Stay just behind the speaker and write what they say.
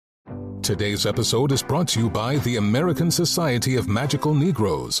Today's episode is brought to you by the American Society of Magical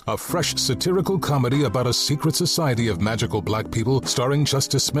Negroes, a fresh satirical comedy about a secret society of magical black people starring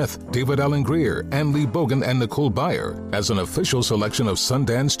Justice Smith, David Allen Greer, Ann Lee Bogan, and Nicole Byer. As an official selection of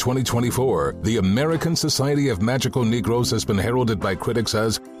Sundance 2024, the American Society of Magical Negroes has been heralded by critics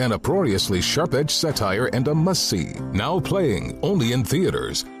as an uproariously sharp-edged satire and a must-see. Now playing only in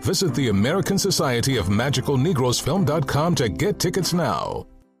theaters. Visit the American Society of Magical Negroes Film.com to get tickets now.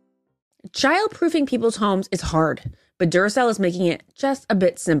 Child-proofing people's homes is hard, but Duracell is making it just a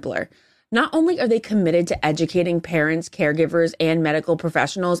bit simpler. Not only are they committed to educating parents, caregivers, and medical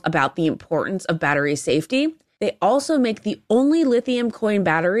professionals about the importance of battery safety, they also make the only lithium coin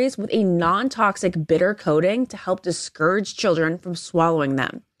batteries with a non-toxic bitter coating to help discourage children from swallowing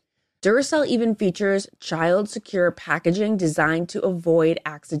them. Duracell even features child-secure packaging designed to avoid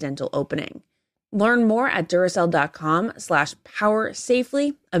accidental opening. Learn more at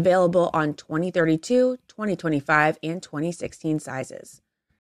Duracell.com/powersafely, available on 2032, 2025, and 2016 sizes.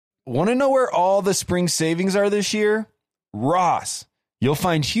 Want to know where all the spring savings are this year? Ross. You'll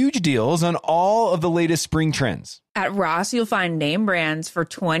find huge deals on all of the latest spring trends. At Ross, you'll find name brands for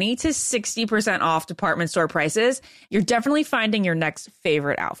 20 to 60% off department store prices. You're definitely finding your next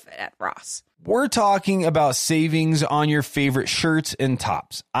favorite outfit at Ross. We're talking about savings on your favorite shirts and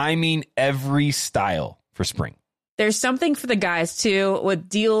tops. I mean, every style for spring. There's something for the guys, too, with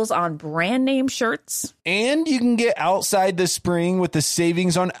deals on brand name shirts. And you can get outside this spring with the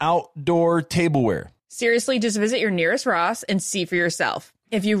savings on outdoor tableware. Seriously, just visit your nearest Ross and see for yourself.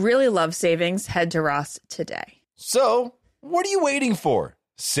 If you really love savings, head to Ross today. So, what are you waiting for?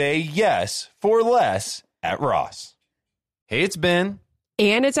 Say yes for less at Ross. Hey, it's Ben.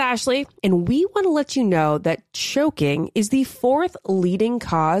 And it's Ashley, and we want to let you know that choking is the fourth leading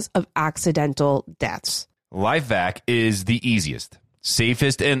cause of accidental deaths. LifeVac is the easiest,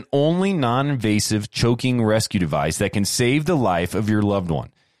 safest, and only non-invasive choking rescue device that can save the life of your loved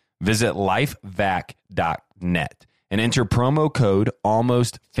one. Visit lifevac.net and enter promo code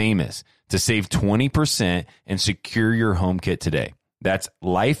ALMOSTFAMOUS to save 20% and secure your home kit today. That's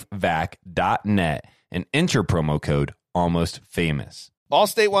lifevac.net and enter promo code ALMOSTFAMOUS.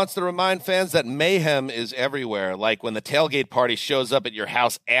 Allstate wants to remind fans that mayhem is everywhere, like when the tailgate party shows up at your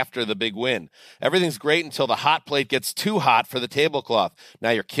house after the big win. Everything's great until the hot plate gets too hot for the tablecloth.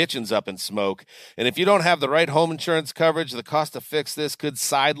 Now your kitchen's up in smoke. And if you don't have the right home insurance coverage, the cost to fix this could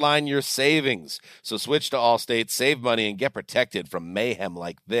sideline your savings. So switch to Allstate, save money, and get protected from mayhem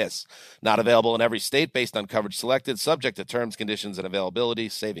like this. Not available in every state based on coverage selected, subject to terms, conditions, and availability.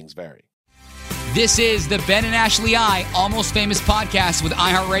 Savings vary. This is the Ben and Ashley I Almost Famous podcast with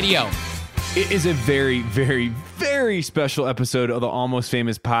iHeartRadio. It is a very, very, very special episode of the Almost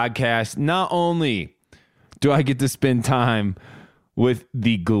Famous podcast. Not only do I get to spend time with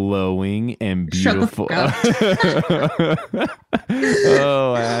the glowing and beautiful... Oh,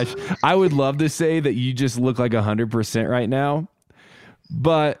 Ash. I would love to say that you just look like 100% right now,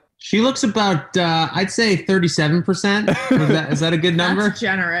 but... She looks about, I'd say 37%. Is that a good number? That's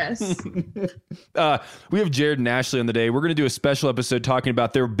generous. We have Jared and Ashley on the day. We're going to do a special episode talking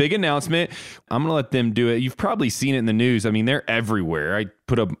about their big announcement. I'm going to let them do it. You've probably seen it in the news. I mean, they're everywhere. I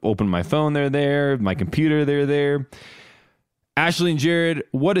open my phone, they're there. My computer, they're there. Ashley and Jared,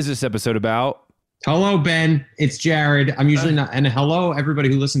 what is this episode about? Hello, Ben. It's Jared. I'm usually not. And hello, everybody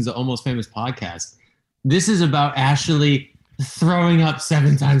who listens to Almost Famous podcast. This is about Ashley throwing up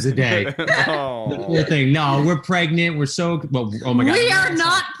 7 times a day. Oh. The whole thing. No, we're pregnant. We're so well. Oh my god. We are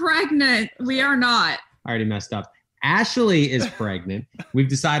not pregnant. We are not. I already messed up. Ashley is pregnant. We've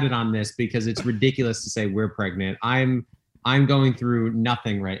decided on this because it's ridiculous to say we're pregnant. I'm going through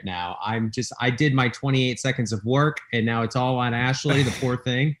nothing right now. I did my 28 seconds of work and now it's all on Ashley, the poor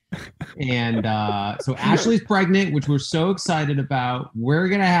thing. And so Ashley's pregnant, which we're so excited about. We're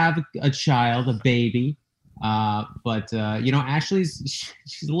going to have a child, a baby. But Ashley's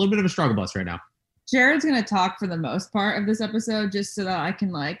she's a little bit of a struggle bus right now. Jared's going to talk for the most part of this episode just so that I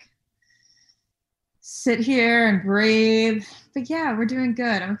can sit here and breathe. But yeah, we're doing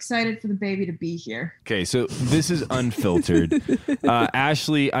good. I'm excited for the baby to be here. Okay, so this is unfiltered.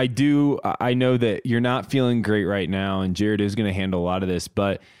 Ashley, I know that you're not feeling great right now, and Jared is going to handle a lot of this,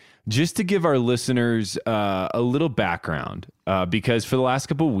 but just to give our listeners a little background, because for the last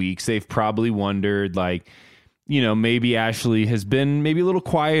couple of weeks, they've probably wondered, maybe Ashley has been maybe a little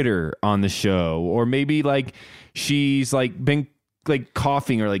quieter on the show, or maybe she's been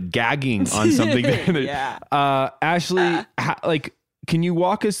coughing or gagging on something. Yeah. Ashley, can you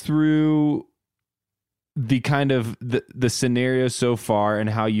walk us through the kind of the scenario so far and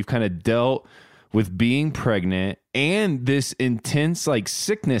how you've kind of dealt with being pregnant and this intense like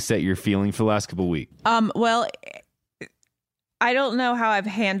sickness that you're feeling for the last couple of weeks? Well, I don't know how I've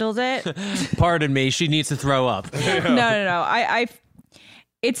handled it. Pardon me, she needs to throw up. No. I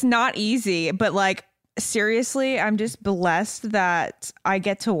it's not easy, but like seriously, I'm just blessed that I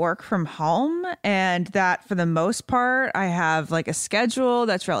get to work from home and that for the most part I have like a schedule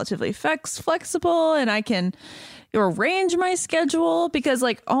that's relatively flexible and I can arrange my schedule because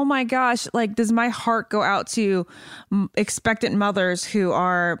like, oh my gosh, like does my heart go out to expectant mothers who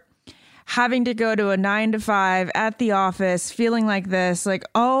are having to go to a 9 to 5 at the office feeling like this, like,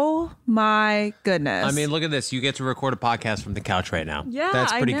 oh my goodness. I mean, look at this. You get to record a podcast from the couch right now. Yeah,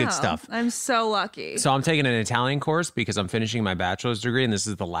 that's pretty I know. good stuff. I'm so lucky. So I'm taking an Italian course because I'm finishing my bachelor's degree, and this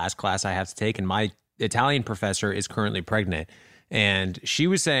is the last class I have to take. And my Italian professor is currently pregnant. And she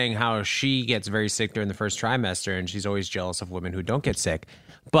was saying how she gets very sick during the first trimester, and she's always jealous of women who don't get sick.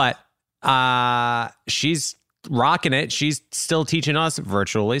 But she's rocking it. She's still teaching us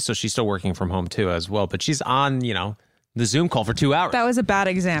virtually, so she's still working from home too as well. But she's on, the Zoom call for 2 hours. That was a bad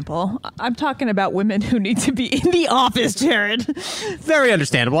example. I'm talking about women who need to be in the office, Jared. Very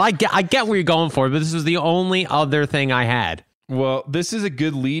understandable. I get where you're going for, but this was the only other thing I had. Well, this is a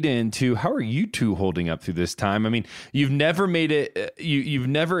good lead in to how are you two holding up through this time? I mean, you've never made it, you've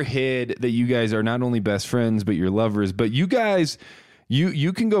never hid that you guys are not only best friends, but you're lovers, but you guys,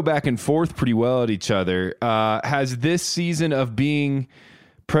 you can go back and forth pretty well at each other. Has this season of being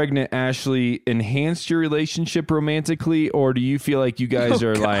pregnant, Ashley, enhanced your relationship romantically, or do you feel like you guys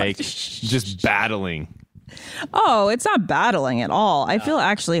are like just battling? Oh, it's not battling at all. I feel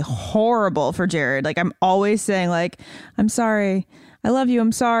actually horrible for Jared. Like I'm always saying like, I'm sorry. I love you.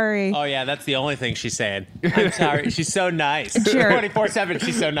 I'm sorry. Oh, yeah. That's the only thing she's saying. I'm sorry. She's so nice. 24/7.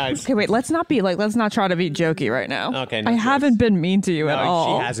 She's so nice. Okay, wait. Let's not try to be jokey right now. Okay. I haven't been mean to you at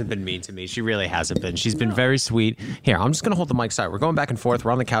all. She hasn't been mean to me. She really hasn't been. She's been very sweet. Here, I'm just going to hold the mic side. We're going back and forth.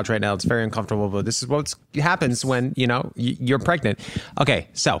 We're on the couch right now. It's very uncomfortable, but this is what happens when, you're pregnant. Okay,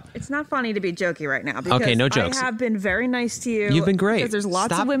 so. It's not funny to be jokey right now. Because okay, no jokes. I have been very nice to you. You've been great. Because there's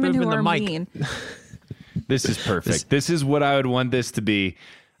lots Stop of women who are mic. mean. This is perfect. This is what I would want this to be.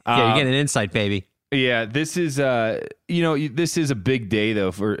 Yeah, you're getting an insight, baby. Yeah, this is this is a big day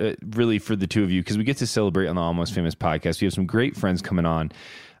though for really for the two of you because we get to celebrate on the Almost Famous podcast. We have some great friends coming on.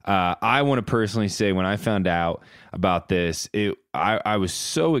 I want to personally say when I found out about this, I was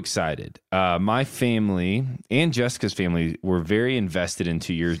so excited. My family and Jessica's family were very invested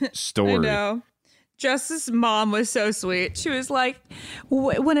into your story. I know. Jess's mom was so sweet. She was like,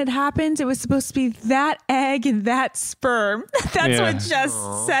 when it happened, it was supposed to be that egg and that sperm. That's what Jess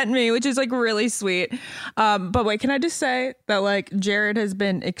sent me, which is like really sweet. But wait, can I just say that like Jared has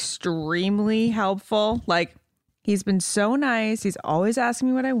been extremely helpful. Like he's been so nice. He's always asking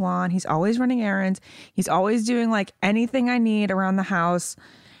me what I want. He's always running errands. He's always doing like anything I need around the house.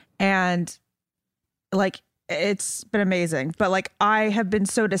 And like, it's been amazing. But like I have been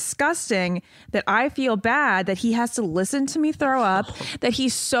so disgusting that I feel bad that he has to listen to me throw up, that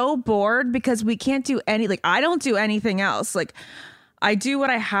he's so bored because we can't do I don't do anything else. Like I do what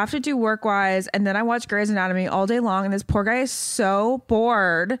I have to do work-wise, and then I watch Grey's Anatomy all day long, and this poor guy is so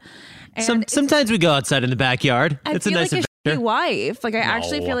bored. And sometimes we go outside in the backyard. It's a nice like a shitty wife. Like I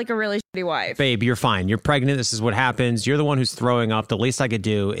actually feel like a really shitty wife. Babe, you're fine. You're pregnant. This is what happens. You're the one who's throwing up. The least I could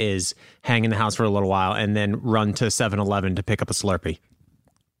do is hang in the house for a little while and then run to 7-Eleven to pick up a Slurpee.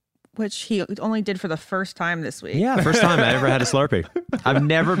 Which he only did for the first time this week. Yeah, first time I ever had a Slurpee. I've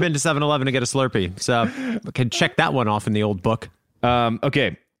never been to 7-Eleven to get a Slurpee. So I can check that one off in the old book.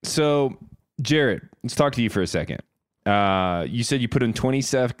 Okay, so Jared, let's talk to you for a second. You said you put in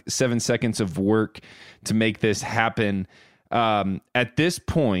 27 seconds of work to make this happen. At this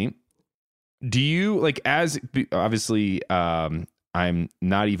point, do you obviously, I'm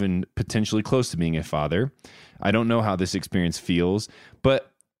not even potentially close to being a father. I don't know how this experience feels,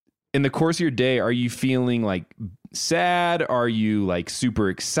 but in the course of your day, are you feeling like sad? Are you like super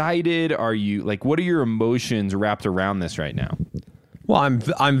excited? Are you like, what are your emotions wrapped around this right now? Well,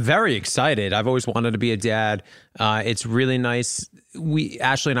 I'm very excited. I've always wanted to be a dad. It's really nice.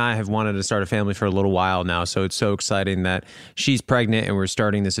 Ashley and I have wanted to start a family for a little while now, so it's so exciting that she's pregnant and we're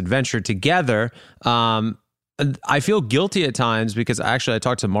starting this adventure together. I feel guilty at times because actually I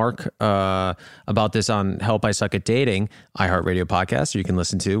talked to Mark about this on Help I Suck at Dating, iHeartRadio podcast, or you can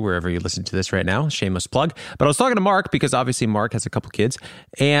listen to wherever you listen to this right now. Shameless plug. But I was talking to Mark because obviously Mark has a couple kids,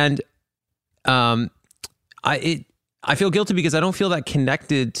 and I feel guilty because I don't feel that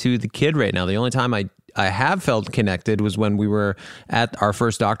connected to the kid right now. The only time I I have felt connected was when we were at our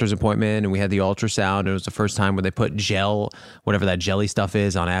first doctor's appointment and we had the ultrasound. It was the first time where they put gel, whatever that jelly stuff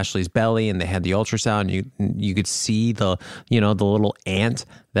is, on Ashley's belly, and they had the ultrasound. You could see the the little ant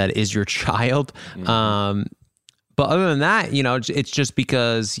that is your child. But other than that, it's just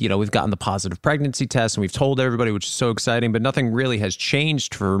because, we've gotten the positive pregnancy test and we've told everybody, which is so exciting, but nothing really has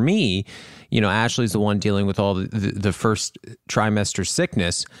changed for me. Ashley's the one dealing with all the first trimester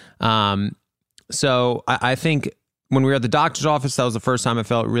sickness. So I think when we were at the doctor's office, that was the first time I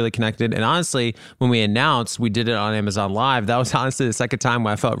felt really connected. And honestly, when we announced we did it on Amazon Live, that was honestly the second time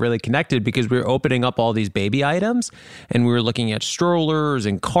where I felt really connected, because we were opening up all these baby items and we were looking at strollers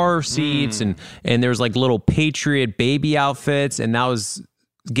and car seats and there was like little Patriot baby outfits, and that was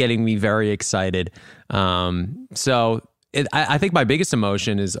getting me very excited. So I think my biggest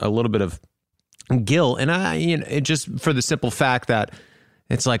emotion is a little bit of guilt, and it just for the simple fact that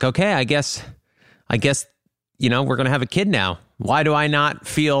it's like, okay, I guess we're going to have a kid now. Why do I not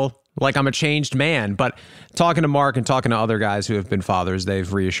feel like I'm a changed man? But talking to Mark and talking to other guys who have been fathers,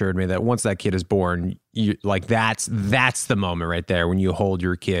 they've reassured me that once that kid is born, that's the moment right there when you hold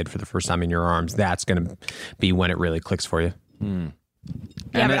your kid for the first time in your arms. That's going to be when it really clicks for you.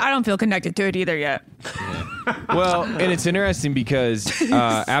 Yeah, but I don't feel connected to it either yet. Yeah. Well, and it's interesting because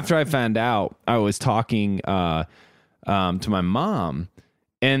after I found out, I was talking to my mom,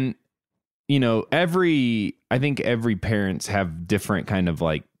 and I think every parents have different kind of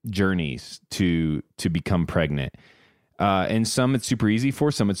like journeys to become pregnant. And some it's super easy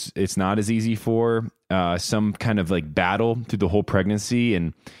for, some it's not as easy for, some kind of like battle through the whole pregnancy,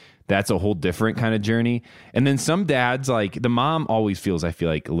 and that's a whole different kind of journey. And then some dads, like the mom always feels, I feel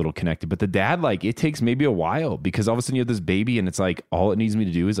like, a little connected, but the dad, like, it takes maybe a while, because all of a sudden you have this baby and it's like, all it needs me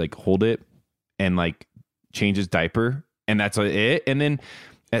to do is like hold it and like change his diaper, and that's it. And then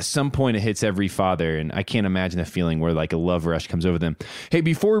at some point it hits every father, and I can't imagine the feeling where like a love rush comes over them. Hey,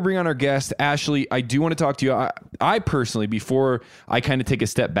 before we bring on our guest, Ashley, I do want to talk to you. I personally, before I kind of take a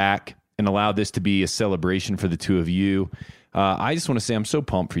step back and allow this to be a celebration for the two of you, I just want to say I'm so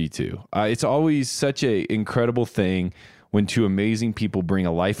pumped for you two. It's always such an incredible thing when two amazing people bring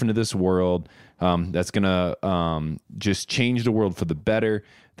a life into this world that's going to just change the world for the better,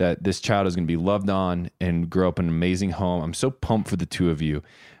 that this child is going to be loved on and grow up in an amazing home. I'm so pumped for the two of you.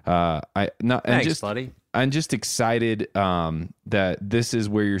 Thanks, buddy. I'm just excited that this is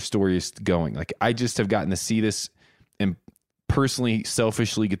where your story is going. Like, I just have gotten to see this and personally,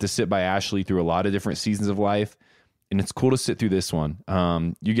 selfishly get to sit by Ashley through a lot of different seasons of life. And it's cool to sit through this one.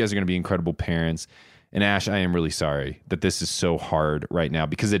 You guys are going to be incredible parents. And Ash, I am really sorry that this is so hard right now,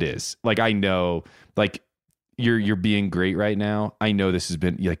 because it is. Like, I know, like, you're being great right now. I know this has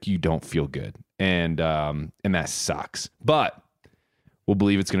been like, you don't feel good, and that sucks. But we'll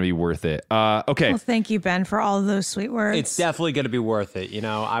believe it's going to be worth it. Okay. Well, thank you, Ben, for all of those sweet words. It's definitely going to be worth it.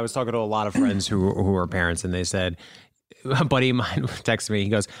 I was talking to a lot of friends who are parents, and they said, a buddy of mine texted me. He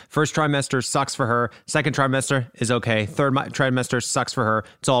goes, first trimester sucks for her. Second trimester is okay. Third trimester sucks for her.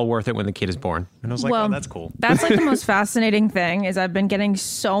 It's all worth it when the kid is born. And I was like, oh, that's cool. That's like the most fascinating thing is I've been getting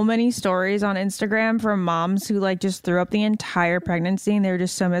so many stories on Instagram from moms who like just threw up the entire pregnancy and they were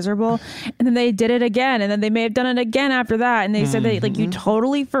just so miserable. And then they did it again. And then they may have done it again after that. And they said that like you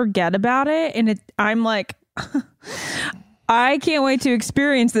totally forget about it. And I'm like... I can't wait to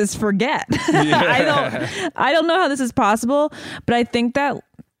experience this forget. Yeah. I don't know how this is possible, but I think that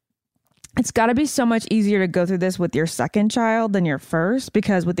it's got to be so much easier to go through this with your second child than your first,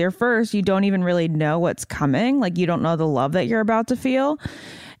 because with your first, you don't even really know what's coming. Like, you don't know the love that you're about to feel.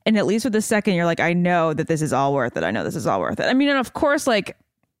 And at least with the second, you're like, I know that this is all worth it. I know this is all worth it. I mean, and of course, like,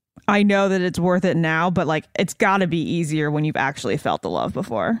 I know that it's worth it now, but like, it's got to be easier when you've actually felt the love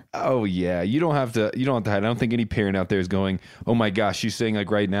before. Oh yeah, you don't have to hide. I don't think any parent out there is going, oh my gosh, she's saying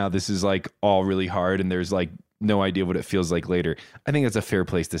like right now this is like all really hard and there's like no idea what it feels like later. I think that's a fair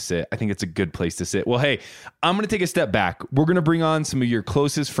place to sit. I think it's a good place to sit. Well, hey, I'm going to take a step back. We're going to bring on some of your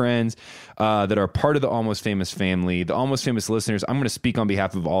closest friends that are part of the Almost Famous family, the Almost Famous listeners. I'm going to speak on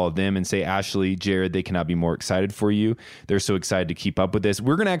behalf of all of them and say, Ashley, Jared, they cannot be more excited for you. They're so excited to keep up with this.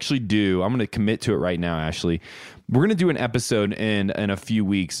 We're going to actually I'm going to commit to it right now, Ashley. We're going to do an episode in a few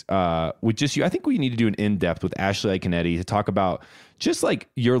weeks with just you. I think we need to do an in-depth with Ashley Iaconetti to talk about just like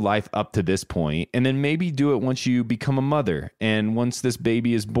your life up to this point, and then maybe do it once you become a mother and once this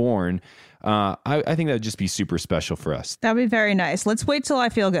baby is born. I think that would just be super special for us. That'd be very nice. Let's wait till I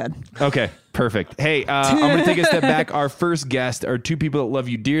feel good. Okay, perfect. Hey, I'm going to take a step back. Our first guest are two people that love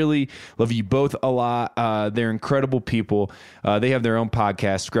you dearly, love you both a lot. They're incredible people. They have their own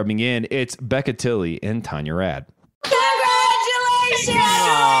podcast, Scrubbing In. It's Becca Tilley and Tanya Rad.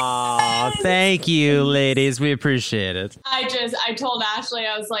 Aww, Thank you, ladies. We appreciate it. I told Ashley,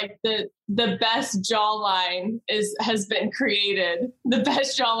 I was like, the best jawline has been created. The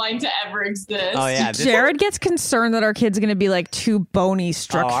best jawline to ever exist. Oh yeah, Jared gets concerned that our kid's going to be like too bony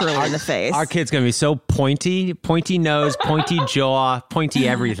structurally in the face. Our kid's going to be so pointy nose, pointy jaw, pointy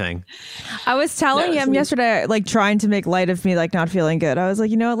everything. I was telling him yesterday, like trying to make light of me, like not feeling good. I was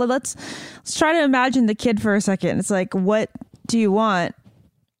like, you know what, let's try to imagine the kid for a second. It's like, what do you want?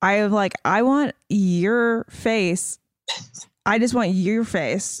 I want your face. I just want your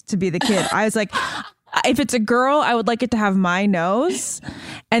face to be the kid. I was like, if it's a girl, I would like it to have my nose,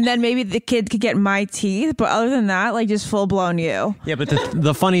 and then maybe the kid could get my teeth. But other than that, like just full blown you. Yeah, but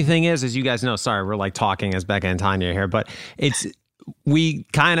the funny thing is, as you guys know, sorry, we're like talking as Becca and Tanya here, but we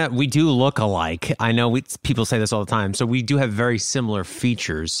do look alike. I know people say this all the time. So we do have very similar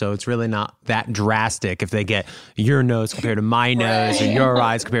features. So it's really not that drastic if they get your nose compared to my nose or your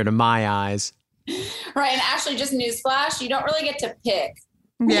eyes compared to my eyes. Right. And Ashley, just newsflash, you don't really get to pick.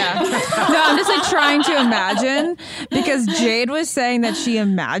 Yeah. No, I'm just like trying to imagine, because Jade was saying that she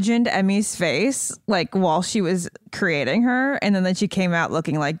imagined Emmy's face like while she was creating her, and then she came out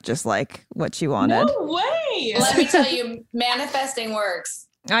looking like just like what she wanted. No way. Let me tell you, manifesting works.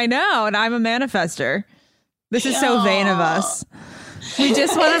 I know, and I'm a manifester. This is so vain of us. We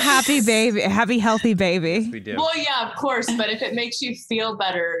just want a happy baby, a happy, healthy baby. We do. Well, yeah, of course. But if it makes you feel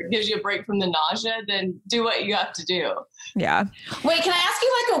better, gives you a break from the nausea, then do what you have to do. Yeah. Wait, can I ask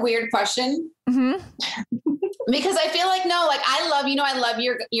you like a weird question? Mm-hmm. Because I feel like, no, like I love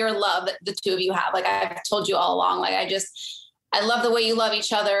your love that the two of you have. Like I've told you all along, like I love the way you love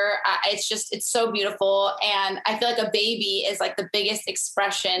each other. It's so beautiful. And I feel like a baby is like the biggest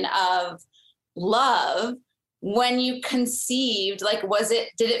expression of love. When you conceived, like,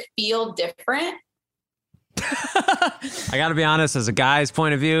 did it feel different? I got to be honest, as a guy's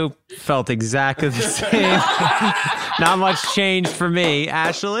point of view, felt exactly the same. Not much changed for me.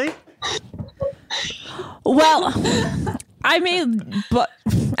 Ashley? Well, I may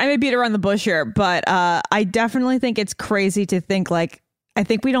beat around the bush here, but I definitely think it's crazy to think like, I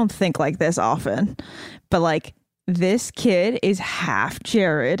think we don't think like this often, but like this kid is half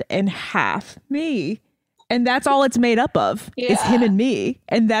Jared and half me. And that's all it's made up of. Yeah. Is him and me.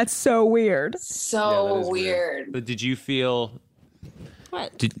 And that's so weird. So weird. But did you feel...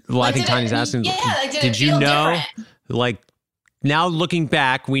 What? I think Tanya's asking. Yeah, like, did you know, different? like, now looking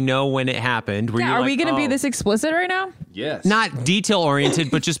back, we know when it happened. Are we going to be this explicit right now? Yes. Not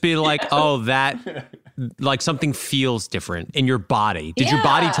detail-oriented, but just be like, oh, that... Like something feels different in your body. Did your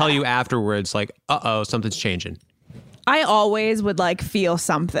body tell you afterwards, like, uh-oh, something's changing? I always would like feel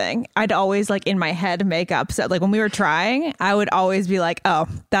something. I'd always like in my head make up. So like when we were trying, I would always be like, oh,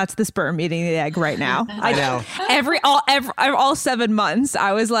 that's the sperm eating the egg right now. I know. All 7 months,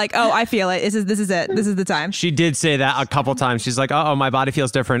 I was like, oh, I feel it. This is it. This is the time. She did say that a couple times. She's like, oh, my body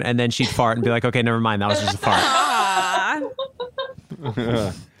feels different. And then she'd fart and be like, okay, never mind. That was just a fart.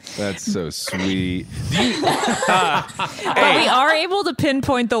 That's so sweet. But we are able to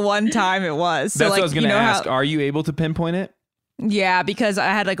pinpoint the one time it was. So that's like, what I was going to ask. Are you able to pinpoint it? Yeah, because I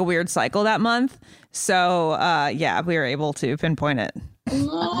had like a weird cycle that month. So yeah, we were able to pinpoint it.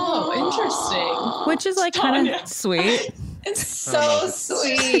 Oh, interesting. Which is like kind of sweet. It's so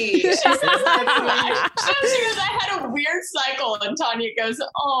sweet. Just because I had a weird cycle and Tanya goes,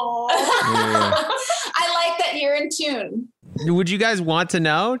 oh. Yeah. I like that you're in tune. Would you guys want to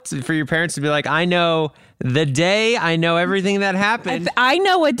know for your parents to be like, I know the day, I know everything that happened. I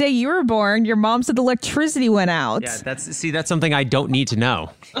know what day you were born. Your mom said the electricity went out. Yeah, that's something I don't need to know.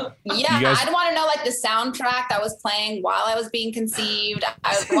 Yeah, I'd want to know like the soundtrack that was playing while I was being conceived.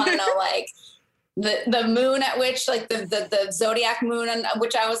 I would want to know like the moon at which, like the zodiac moon on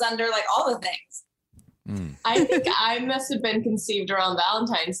which I was under, like all the things. I think I must have been conceived around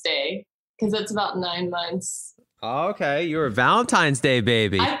Valentine's Day because that's about 9 months. Okay, you're a Valentine's Day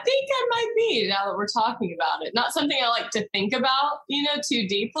baby. I think I might be, now that we're talking about it. Not something I like to think about, too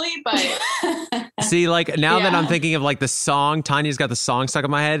deeply, but... See, like, now that I'm thinking of, like, the song, Tanya's got the song stuck in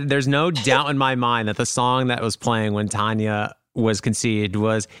my head, there's no doubt in my mind that the song that was playing when Tanya was conceived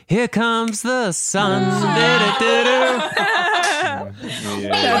was Here Comes the Sun. You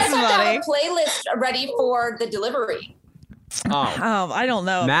guys have to have a playlist ready for the delivery. Oh, I don't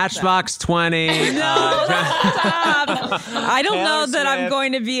know. Matchbox 20. I don't know that I'm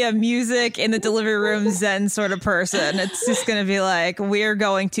going to be a music in the delivery room zen sort of person. It's just going to be like, we're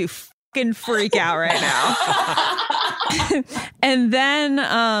going to fucking freak out right now. And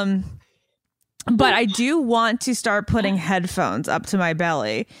then But I do want to start putting headphones up to my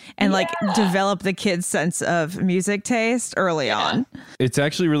belly and like develop the kid's sense of music taste early on. It's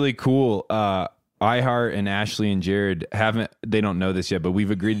actually really cool. iHeart and Ashley and Jared they don't know this yet, but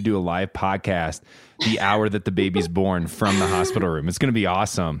we've agreed to do a live podcast the hour that the baby's born from the hospital room. It's going to be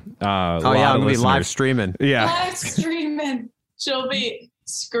awesome. I'm going to be live streaming. Yeah. Live streaming. She'll be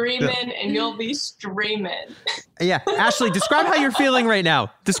screaming and you'll be streaming. Yeah. Ashley, describe how you're feeling right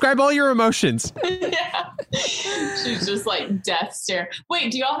now. Describe all your emotions. Yeah. She's just like death stare.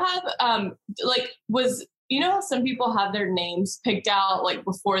 Wait, do y'all have, you know how some people have their names picked out like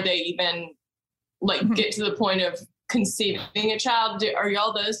before they even get to the point of conceiving a child? Are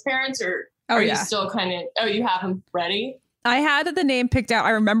y'all those parents or are you still kind of, you have them ready? I had the name picked out.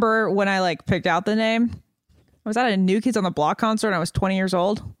 I remember when I picked out the name. I was at a New Kids on the Block concert and I was 20 years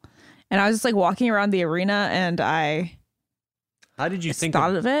old. And I was just walking around the arena and How did you think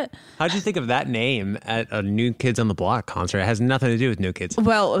of it? How did you think of that name at a New Kids on the Block concert? It has nothing to do with New Kids.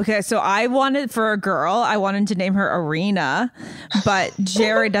 Well, okay, so I wanted for a girl, I wanted to name her Arena, but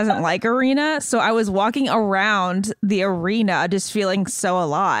Jared doesn't like Arena. So I was walking around the arena just feeling so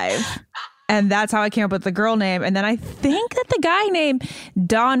alive. And that's how I came up with the girl name. And then I think that the guy name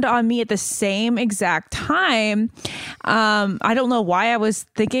dawned on me at the same exact time. I don't know why I was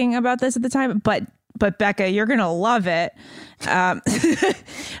thinking about this at the time, but Becca, you're going to love it.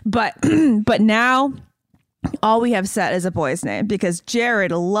 But now all we have set is a boy's name because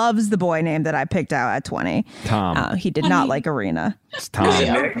Jared loves the boy name that I picked out at 20. Tom. He did not like Arena. It's Tom.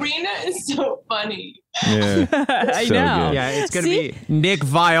 Arena is so funny. Yeah. I know. Good. Yeah, it's going to be Nick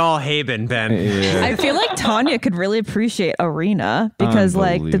Viall Haben, Ben. Yeah. I feel like Tanya could really appreciate Arena because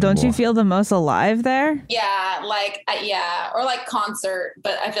don't you feel the most alive there? Yeah, or concert,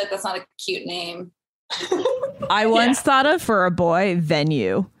 but I feel like that's not a cute name. I once thought of for a boy,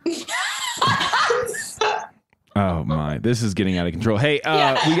 Venue. Oh my, this is getting out of control. Hey, we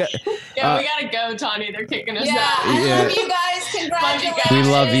gotta go, Tanya. They're kicking us out. I love you guys. Congratulations. We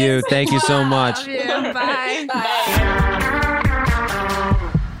love you. Thank you so much. Bye.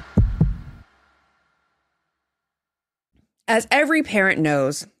 As every parent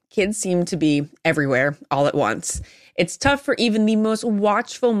knows, kids seem to be everywhere all at once. It's tough for even the most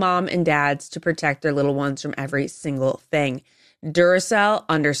watchful mom and dads to protect their little ones from every single thing. Duracell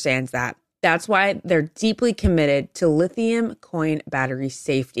understands that. That's why they're deeply committed to lithium coin battery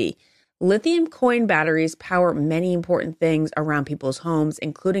safety. Lithium coin batteries power many important things around people's homes,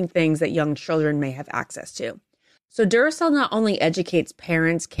 including things that young children may have access to. So Duracell not only educates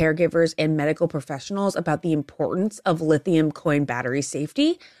parents, caregivers, and medical professionals about the importance of lithium coin battery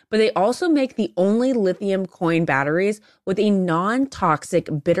safety, but they also make the only lithium coin batteries with a non-toxic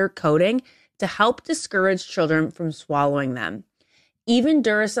bitter coating to help discourage children from swallowing them. Even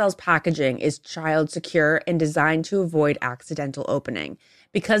Duracell's packaging is child secure and designed to avoid accidental opening.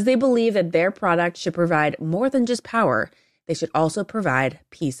 Because they believe that their product should provide more than just power, they should also provide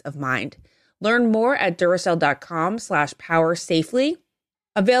peace of mind. Learn more at Duracell.com/power safely.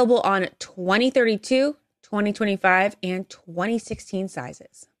 Available on 2032, 2025, and 2016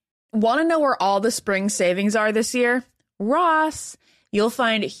 sizes. Want to know where all the spring savings are this year? Ross. You'll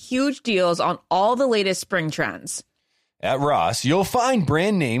find huge deals on all the latest spring trends. At Ross, you'll find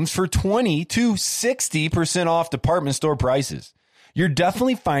brand names for 20 to 60% off department store prices. You're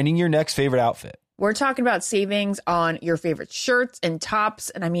definitely finding your next favorite outfit. We're talking about savings on your favorite shirts and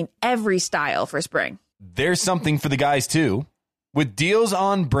tops, and I mean every style for spring. There's something for the guys too, with deals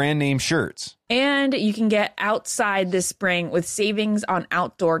on brand name shirts. And you can get outside this spring with savings on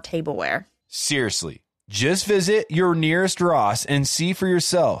outdoor tableware. Seriously, just visit your nearest Ross and see for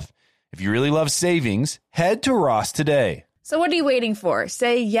yourself. If you really love savings, head to Ross today. So what are you waiting for?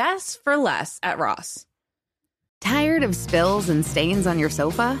 Say yes for less at Ross. Tired of spills and stains on your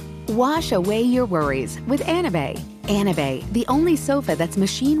sofa? Wash away your worries with Anabei. Anabei, the only sofa that's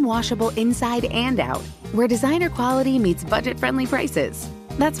machine washable inside and out, where designer quality meets budget-friendly prices.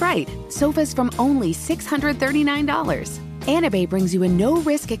 That's right, sofas from only $639. Anabei brings you a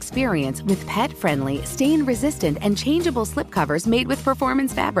no-risk experience with pet-friendly, stain-resistant, and changeable slipcovers made with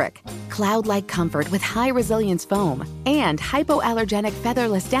performance fabric, cloud-like comfort with high-resilience foam, and hypoallergenic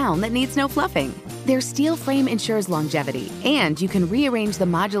featherless down that needs no fluffing. Their steel frame ensures longevity, and you can rearrange the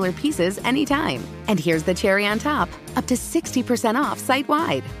modular pieces anytime. And here's the cherry on top, up to 60% off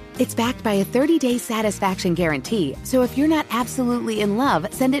site-wide. It's backed by a 30-day satisfaction guarantee, so if you're not absolutely in love,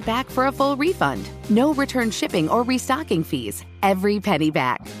 send it back for a full refund. No return shipping or restocking fees. Every penny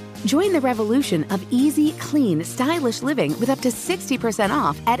back. Join the revolution of easy, clean, stylish living with up to 60%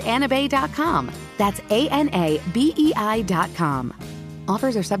 off at Anabei.com. That's ANABEI.com.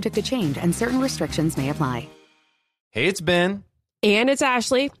 Offers are subject to change and certain restrictions may apply. Hey, it's Ben. And it's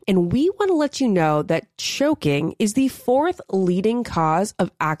Ashley, and we want to let you know that choking is the 4th leading cause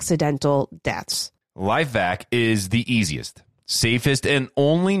of accidental deaths. LifeVac is the easiest, safest, and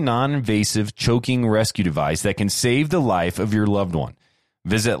only non-invasive choking rescue device that can save the life of your loved one.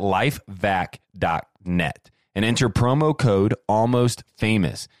 Visit lifevac.net and enter promo code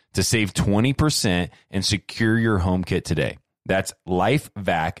ALMOSTFAMOUS to save 20% and secure your home kit today. That's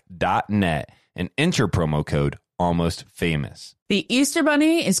lifevac.net and enter promo code ALMOSTFAMOUS. The Easter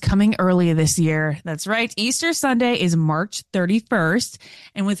Bunny is coming early this year. That's right. Easter Sunday is March 31st.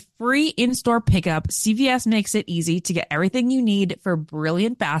 And with free in-store pickup, CVS makes it easy to get everything you need for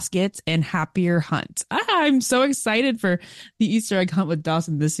brilliant baskets and happier hunts. I'm so excited for the Easter egg hunt with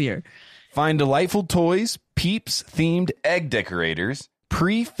Dawson this year. Find delightful toys, Peeps-themed egg decorators,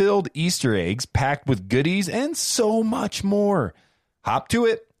 pre-filled Easter eggs packed with goodies, and so much more. Hop to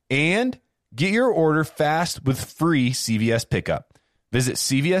it and get your order fast with free CVS pickup. Visit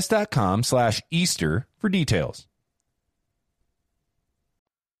cvs.com/Easter for details.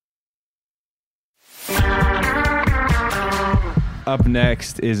 Up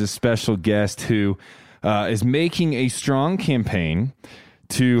next is a special guest who is making a strong campaign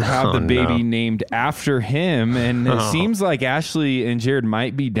to have the baby named after him. And it seems like Ashley and Jared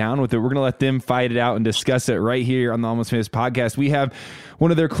might be down with it. We're going to let them fight it out and discuss it right here on the Almost Famous podcast. We have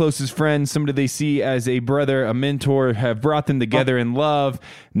one of their closest friends, somebody they see as a brother, a mentor, have brought them together in love.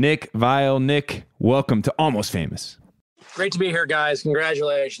 Nick Viall. Nick, welcome to Almost Famous. Great to be here, guys.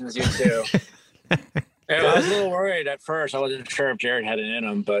 Congratulations, you two. I was a little worried at first. I wasn't sure if Jared had it in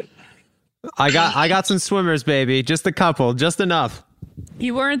him, but I got some swimmers, baby. Just a couple, just enough.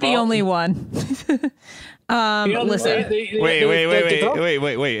 You weren't the only one. Listen.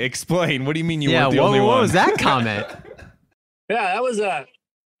 Wait. Explain. What do you mean you weren't the only one? What was that comment? Yeah, that was a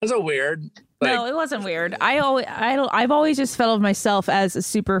weird. No, it wasn't weird. I've always just felt of myself as a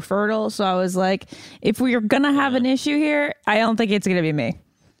super fertile. So I was like, if we're gonna have an issue here, I don't think it's gonna be me.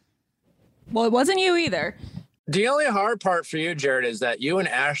 Well, it wasn't you either. The only hard part for you, Jared, is that you and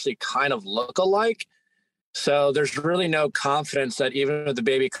Ashley kind of look alike. So there's really no confidence that even if the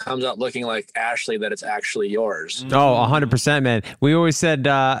baby comes out looking like Ashley, that it's actually yours. Oh, 100%, man. We always said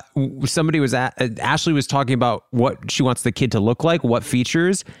Ashley was talking about what she wants the kid to look like, what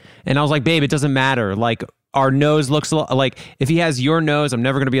features. And I was like, babe, it doesn't matter. Like, our nose looks like, if he has your nose, I'm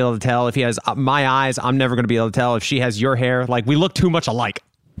never going to be able to tell. If he has my eyes, I'm never going to be able to tell. If she has your hair, like, we look too much alike.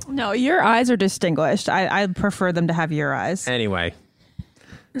 No, your eyes are distinguished. I prefer them to have your eyes. Anyway.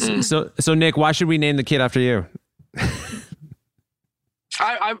 So Nick, why should we name the kid after you?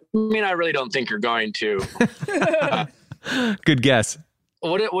 I mean, I really don't think you're going to. Good guess.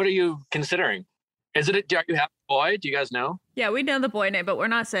 What are you considering? Do you have a boy? Do you guys know? Yeah, we know the boy name, but we're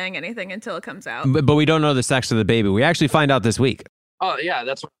not saying anything until it comes out. But we don't know the sex of the baby. We actually find out this week. Oh, yeah,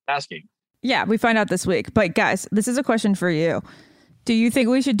 that's what I'm asking. Yeah, we find out this week. But guys, this is a question for you. Do you think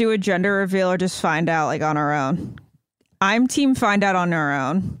we should do a gender reveal or just find out like on our own? I'm team find out on our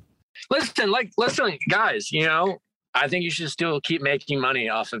own. Listen, guys, I think you should still keep making money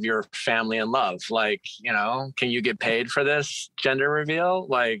off of your family and love. Like, can you get paid for this gender reveal?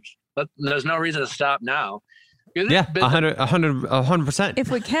 Like, there's no reason to stop now. Yeah, 100%. If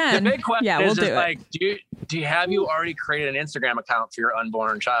we can, the big question we'll do it. Like, do you already created an Instagram account for your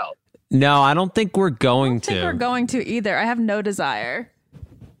unborn child? No, I don't think we're going to. I don't think we're going to either. I have no desire.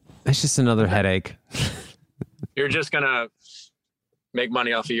 It's just another headache. You're just gonna make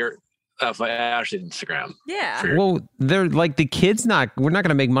money off of Ashley's Instagram. Yeah. Well, they're like we're not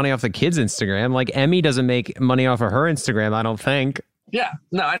gonna make money off the kids' Instagram. Like Emmy doesn't make money off of her Instagram, I don't think. Yeah,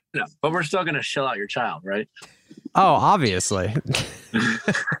 no, I know. But we're still gonna shill out your child, right? Oh, obviously.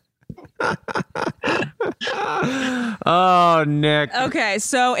 Oh, Nick. Okay,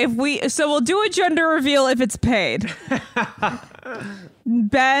 so we'll do a gender reveal if it's paid.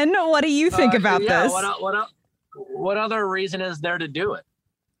 Ben, what do you think about this? What other reason is there to do it?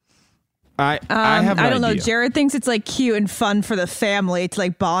 I have an I don't know. idea. Jared thinks it's like cute and fun for the family to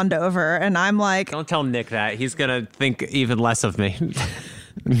like bond over, and I'm like, don't tell Nick that. He's gonna think even less of me.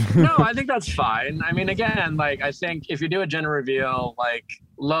 No, I think that's fine. I mean, again, like I think if you do a gender reveal, like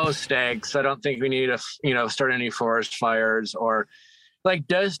low stakes, I don't think we need to, start any forest fires or like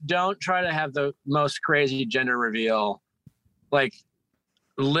don't try to have the most crazy gender reveal. Like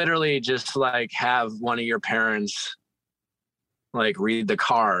literally just like have one of your parents like read the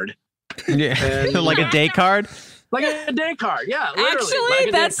card. Yeah. Like a day card? Like a day card. Yeah. Actually,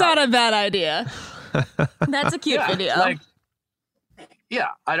 like that's not a bad idea. That's a cute video. Like, yeah,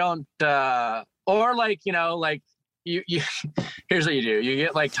 I don't, or like, like you here's what you do. You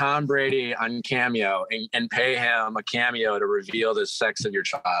get like Tom Brady on Cameo and pay him a cameo to reveal the sex of your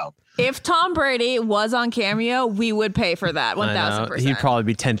child. If Tom Brady was on Cameo, we would pay for that 1,000%. He'd probably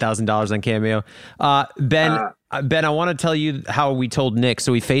be $10,000 on Cameo. Ben, I want to tell you how we told Nick.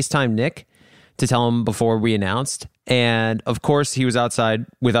 So we FaceTimed Nick to tell him before we announced. And of course, he was outside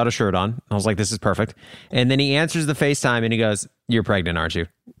without a shirt on. I was like, this is perfect. And then he answers the FaceTime and he goes, "You're pregnant, aren't you?"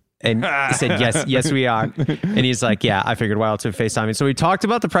 And he said, yes, we are. And he's like, yeah, I figured why else to FaceTime. So we talked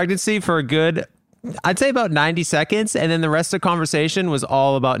about the pregnancy for a good, I'd say about 90 seconds. And then the rest of the conversation was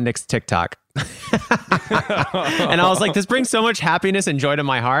all about Nick's TikTok. And I was like, this brings so much happiness and joy to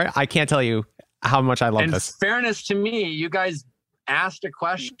my heart. I can't tell you how much I love this. In fairness to me, you guys asked a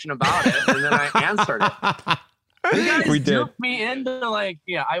question about it and then I answered it. You guys duped me into like,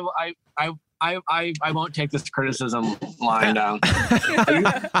 yeah, I won't take this criticism lying down.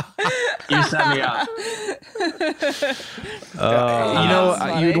 You set me up.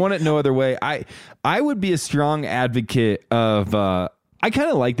 You'd want it no other way. I would be a strong advocate of, I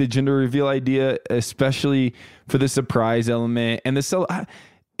kind of like the gender reveal idea, especially for the surprise element and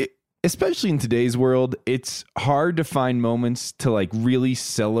especially in today's world, it's hard to find moments to like really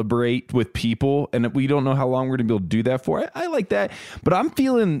celebrate with people. And we don't know how long we're going to be able to do that for. I like that. But I'm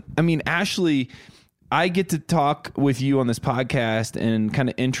feeling, Ashley, I get to talk with you on this podcast and kind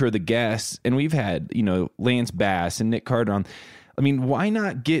of intro the guests. And we've had, Lance Bass and Nick Carter on. Why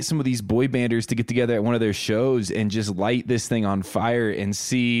not get some of these boy banders to get together at one of their shows and just light this thing on fire and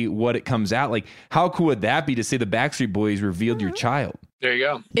see what it comes out? Like, how cool would that be to say the Backstreet Boys revealed your child? There you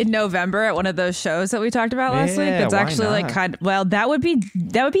go. In November at one of those shows that we talked about last week. It's actually that would be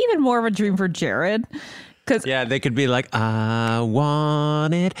even more of a dream for Jared. Yeah, they could be like, I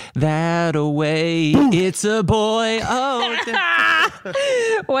want it that way. It's a boy. Oh,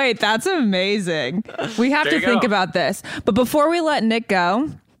 wait, that's amazing. We have to think about this. But before we let Nick go,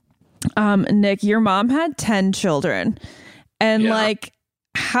 Nick, your mom had 10 children. And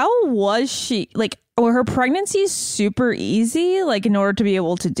how was she? Were her pregnancies super easy? In order to be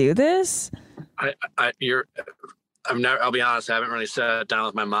able to do this? I'll be honest, I haven't really sat down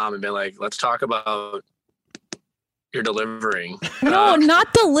with my mom and been like, let's talk about you're delivering. No,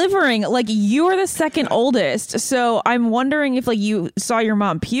 not delivering. You are the second oldest. So I'm wondering if you saw your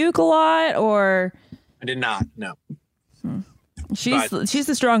mom puke a lot or. I did not. No. She's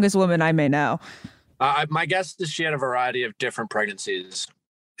the strongest woman I may know. My guess is she had a variety of different pregnancies,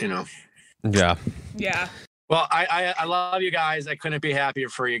 Yeah. Yeah. Well, I love you guys. I couldn't be happier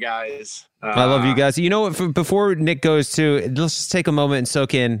for you guys. I love you guys. You know what? Before Nick goes to, let's just take a moment and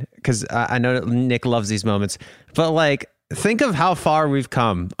soak in, because I know Nick loves these moments. But think of how far we've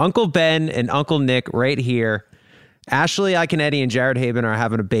come. Uncle Ben and Uncle Nick right here. Ashley Iaconetti and Jared Haben are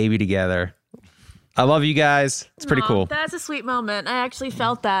having a baby together. I love you guys. It's pretty cool. That's a sweet moment. I actually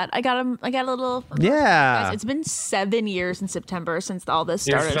felt that. I got a little. Yeah. Guys, it's been 7 years in September since all this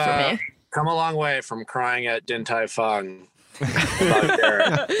started for me. Come a long way from crying at Din Tai Fung about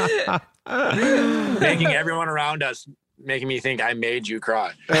Jared. Making everyone around us, making me think I made you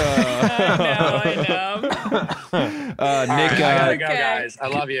cry. I know. Nick, I gotta go, guys. I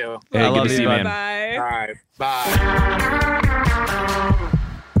love you. Hey, I love you, man. Bye. All right. Bye.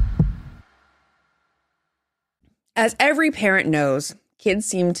 As every parent knows, kids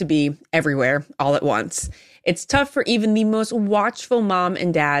seem to be everywhere all at once. It's tough for even the most watchful mom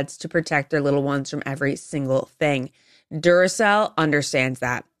and dads to protect their little ones from every single thing. Duracell understands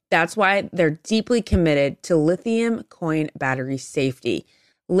that. That's why they're deeply committed to lithium coin battery safety.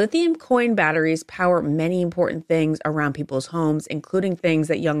 Lithium coin batteries power many important things around people's homes, including things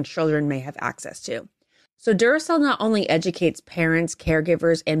that young children may have access to. So Duracell not only educates parents,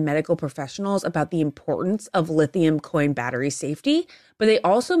 caregivers, and medical professionals about the importance of lithium coin battery safety, but they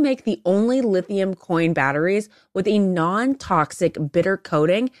also make the only lithium coin batteries with a non-toxic bitter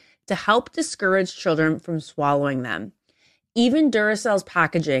coating to help discourage children from swallowing them. Even Duracell's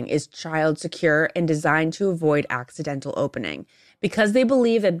packaging is child secure and designed to avoid accidental opening. Because they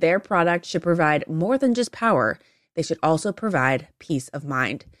believe that their product should provide more than just power, they should also provide peace of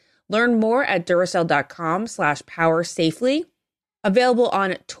mind. Learn more at Duracell.com/powersafely. Available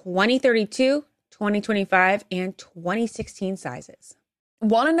on 2032, 2025, and 2016 sizes.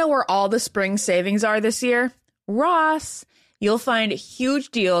 Want to know where all the spring savings are this year? Ross. You'll find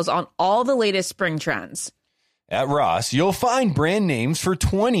huge deals on all the latest spring trends. At Ross, you'll find brand names for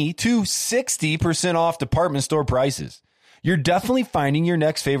 20 to 60% off department store prices. You're definitely finding your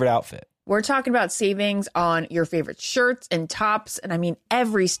next favorite outfit. We're talking about savings on your favorite shirts and tops, and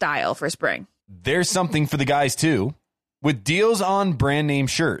every style for spring. There's something for the guys, too. with deals on brand name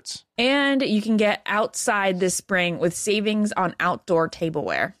shirts. And you can get outside this spring with savings on outdoor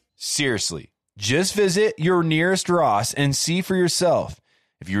tableware. Seriously, just visit your nearest Ross and see for yourself.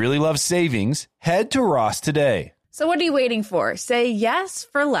 If you really love savings, head to Ross today. So what are you waiting for? Say yes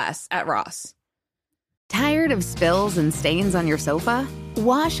for less at Ross. Tired of spills and stains on your sofa?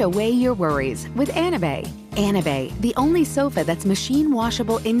 Wash away your worries with Anabay. Anabay, the only sofa that's machine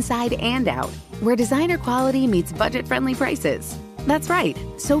washable inside and out, where designer quality meets budget-friendly prices. That's right,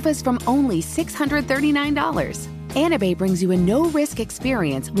 sofas from only $639. Anabay brings you a no-risk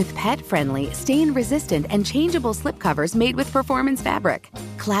experience with pet-friendly, stain-resistant, and changeable slipcovers made with performance fabric,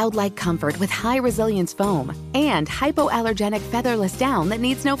 cloud-like comfort with high-resilience foam, and hypoallergenic featherless down that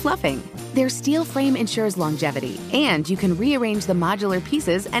needs no fluffing. Their steel frame ensures longevity, and you can rearrange the modular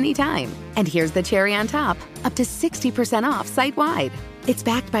pieces anytime. And here's the cherry on top, up to 60% off site-wide. It's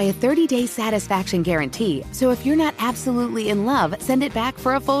backed by a 30-day satisfaction guarantee, so if you're not absolutely in love, send it back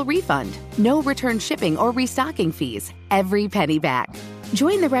for a full refund. No return shipping or restocking fees. Every penny back.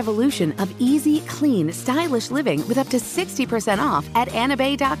 Join the revolution of easy, clean, stylish living with up to 60% off at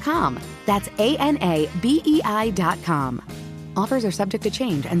anabay.com. That's ANABEI.com. Offers are subject to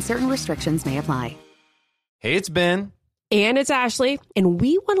change and certain restrictions may apply. Hey, it's Ben. And it's Ashley, and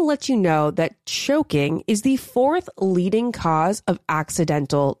we want to let you know that choking is the 4th leading cause of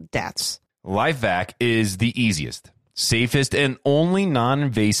accidental deaths. LifeVac is the easiest, safest, and only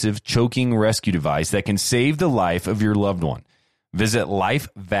non-invasive choking rescue device that can save the life of your loved one. Visit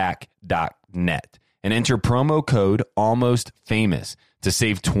lifevac.net and enter promo code ALMOSTFAMOUS to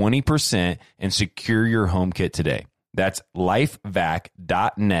save 20% and secure your home kit today. That's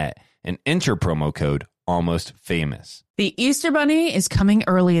lifevac.net and enter promo code ALMOSTFAMOUS. The Easter Bunny is coming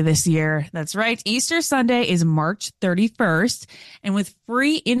early this year. That's right. Easter Sunday is March 31st. And with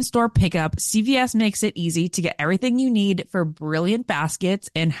free in-store pickup, CVS makes it easy to get everything you need for brilliant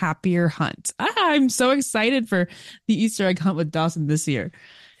baskets and happier hunts. I'm so excited for the Easter egg hunt with Dawson this year.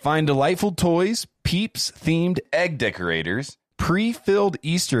 Find delightful toys, Peeps-themed egg decorators, pre-filled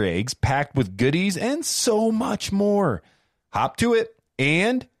Easter eggs packed with goodies, and so much more. Hop to it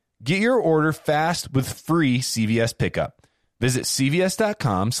and get your order fast with free CVS pickup. Visit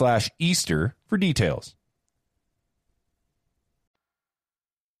cvs.com/Easter for details.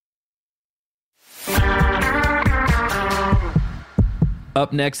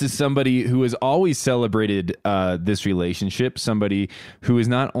 Up next is somebody who has always celebrated this relationship, somebody who is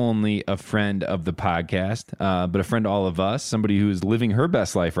not only a friend of the podcast, but a friend to all of us, somebody who is living her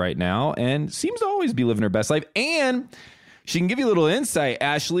best life right now and seems to always be living her best life. And she can give you a little insight,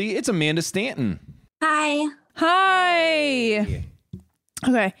 Ashley. It's Amanda Stanton. Hi. Hi.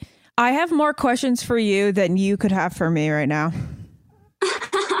 Okay. I have more questions for you than you could have for me right now.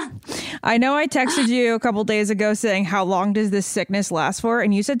 I know I texted you a couple days ago saying, how long does this sickness last for?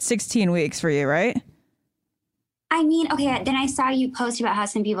 And you said 16 weeks for you, right? I mean, okay, then I saw you post about how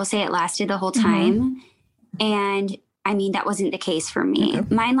some people say it lasted the whole time. Mm-hmm. And I mean, that wasn't the case for me. Okay.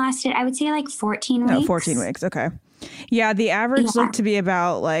 Mine lasted, I would say, like 14 weeks. No, 14 weeks. Okay. Yeah, the average looked to be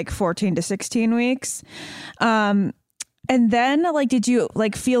about like 14 to 16 weeks. And then, like, did you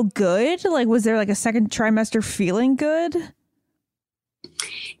like feel good? Like, was there like a second trimester feeling good?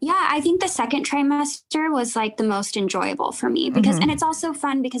 Yeah, I think the second trimester was like the most enjoyable for me because, and it's also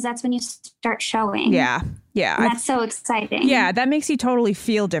fun because that's when you start showing. Yeah. Yeah. And that's so exciting. Yeah. That makes you totally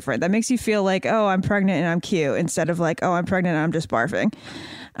feel different. That makes you feel like, oh, I'm pregnant and I'm cute instead of like, oh, I'm pregnant and I'm just barfing.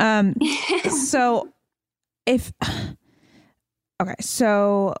 So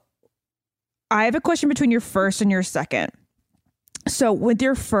so I have a question between your first and your second. So with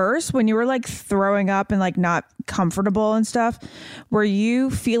your first, when you were like throwing up and like not comfortable and stuff, were you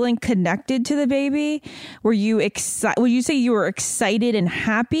feeling connected to the baby? Were you excited? Would you say you were excited and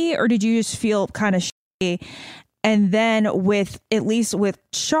happy, or did you just feel kind of shitty? And then at least with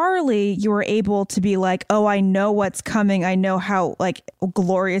Charlie, you were able to be like, oh, I know what's coming. I know how like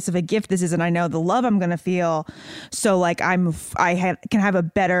glorious of a gift this is. And I know the love I'm going to feel. So like can have a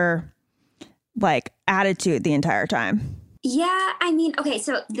better like attitude the entire time. Yeah, I mean, okay,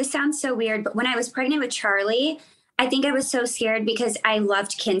 so this sounds so weird, but when I was pregnant with Charlie, I think I was so scared because I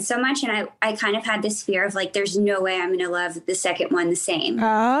loved Kin so much. And I kind of had this fear of like, there's no way I'm going to love the second one the same.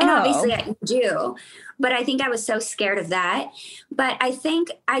 Oh. And obviously I do. But I think I was so scared of that. But I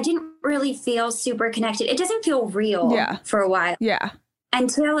think I didn't really feel super connected. It doesn't feel real for a while. Yeah.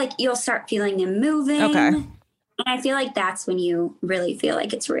 Until like you'll start feeling them moving. Okay. And I feel like that's when you really feel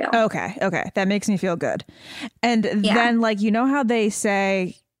like it's real. Okay. That makes me feel good. And then like, you know how they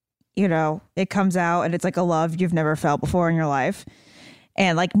say, you know, it comes out and it's like a love you've never felt before in your life.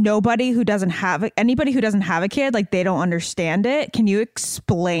 And like anybody who doesn't have a kid, like they don't understand it. Can you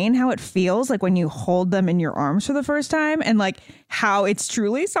explain how it feels like when you hold them in your arms for the first time and like how it's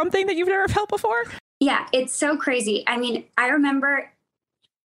truly something that you've never felt before? Yeah, it's so crazy. I mean, I remember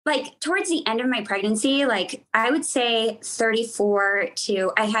like towards the end of my pregnancy, like I would say 34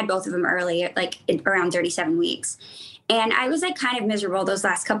 to, I had both of them early, like around 37 weeks. And I was like kind of miserable those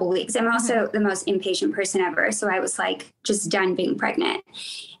last couple of weeks. I'm also the most impatient person ever. So I was like just done being pregnant.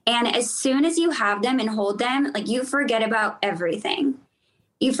 And as soon as you have them and hold them, like you forget about everything.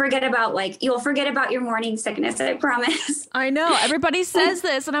 You forget about you'll forget about your morning sickness, I promise. I know. Everybody says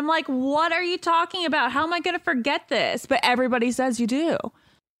this. And I'm like, what are you talking about? How am I going to forget this? But everybody says you do.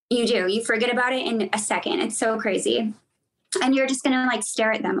 You do. You forget about it in a second. It's so crazy. And you're just going to like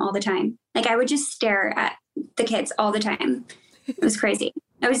stare at them all the time. Like I would just stare at the kids all the time. It was crazy.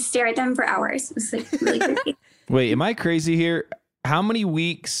 I would stare at them for hours. It was like really crazy. Wait, am I crazy here? How many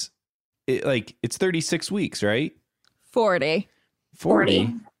weeks? It's 36 weeks, right? 40.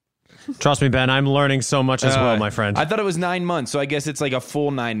 Trust me, Ben, I'm learning so much as well, my friend. I thought it was 9 months. So I guess it's like a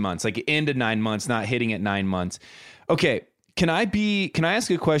full 9 months, like into 9 months, not hitting at 9 months. Okay. Can I ask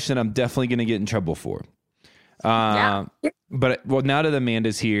a question I'm definitely going to get in trouble for? Yeah. But now that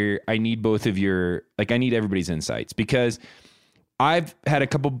Amanda's here, I need both of I need everybody's insights because I've had a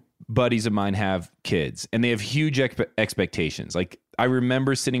couple buddies of mine have kids and they have huge expectations. Like I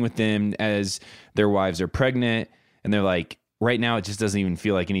remember sitting with them as their wives are pregnant and they're like, right now it just doesn't even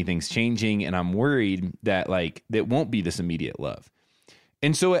feel like anything's changing. And I'm worried that like, it won't be this immediate love.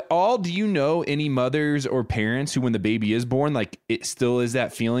 And so at all, do you know any mothers or parents who, when the baby is born, like it still is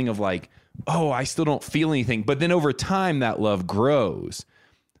that feeling of like, oh, I still don't feel anything. But then over time, that love grows.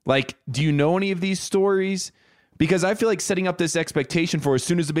 Like, do you know any of these stories? Because I feel like setting up this expectation for as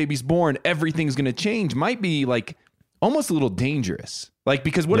soon as the baby's born, everything's going to change might be like almost a little dangerous. Like,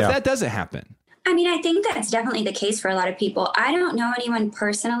 because what if that doesn't happen? I mean, I think that's definitely the case for a lot of people. I don't know anyone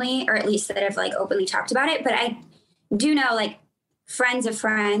personally, or at least that have like openly talked about it, but I do know like friends of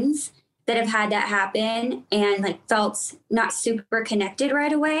friends that have had that happen and like felt not super connected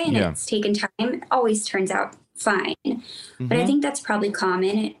right away. And it's taken time. It always turns out fine. Mm-hmm. But I think that's probably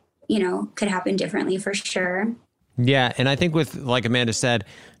common. It, could happen differently for sure. Yeah. And I think with, like Amanda said,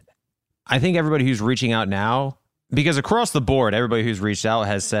 I think everybody who's reaching out now, because across the board, everybody who's reached out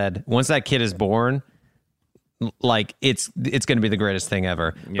has said, once that kid is born, like it's going to be the greatest thing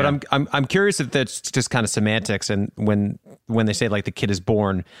ever. Yeah. But I'm curious if that's just kind of semantics. And when they say like the kid is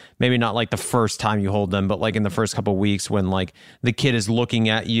born, maybe not like the first time you hold them, but like in the first couple of weeks when like the kid is looking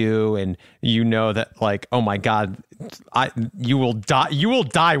at you and you know that like, oh my God, you will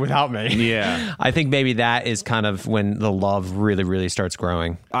die without me. Yeah. I think maybe that is kind of when the love really, really starts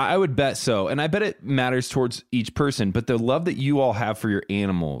growing. I would bet so. And I bet it matters towards each person, but the love that you all have for your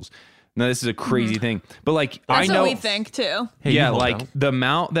animals. Now, this is a crazy thing, but like, that's I know what we think too. Hey, yeah. Like the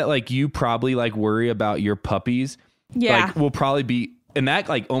amount that like you probably like worry about your puppies, like will probably be, and that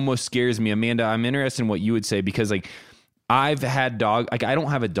like almost scares me. Amanda, I'm interested in what you would say because like I've had like I don't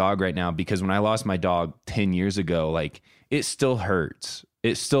have a dog right now because when I lost my dog 10 years ago, like it still hurts.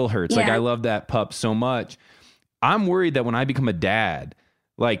 It still hurts. Yeah. Like I love that pup so much. I'm worried that when I become a dad,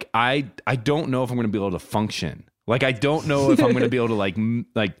 like I don't know if I'm going to be able to function. Like I don't know if I'm going to be able to like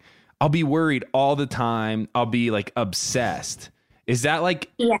I'll be worried all the time. I'll be like obsessed. Is that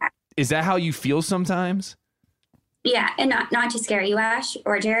like, is that how you feel sometimes? Yeah. And not to scare you, Ash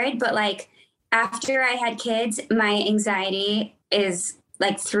or Jared, but like after I had kids, my anxiety is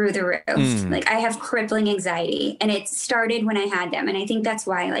like through the roof. Like I have crippling anxiety and it started when I had them. And I think that's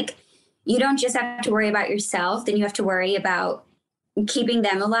why like you don't just have to worry about yourself, then you have to worry about keeping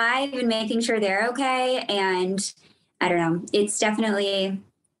them alive and making sure they're okay. And I don't know, it's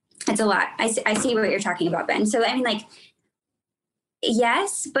a lot. I see what you're talking about, Ben. So, I mean, like,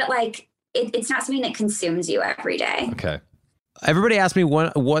 yes, but like, it's not something that consumes you every day. Okay. Everybody asked me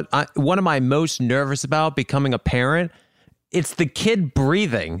what am I most nervous about becoming a parent? It's the kid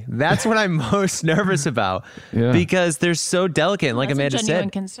breathing. That's what I'm most nervous about because they're so delicate. And like Amanda said, genuine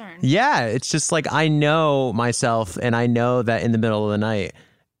concern. Yeah, it's just like I know myself and I know that in the middle of the night,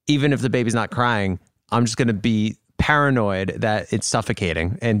 even if the baby's not crying, I'm just going to be paranoid that it's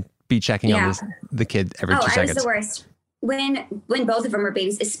suffocating and be checking on the kid every 2 seconds. I was the worst. When both of them were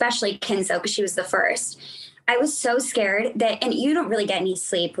babies, especially Kenzo, because she was the first, I was so scared that, and you don't really get any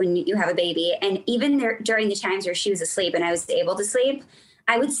sleep when you have a baby. And even during the times where she was asleep and I was able to sleep,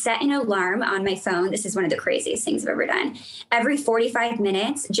 I would set an alarm on my phone. This is one of the craziest things I've ever done. Every 45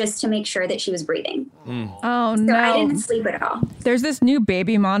 minutes just to make sure that she was breathing. Oh, no. So I didn't sleep at all. There's this new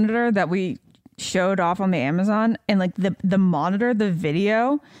baby monitor that we showed off on the Amazon, and like the monitor, the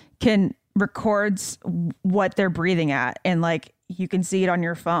video records what they're breathing at, and like you can see it on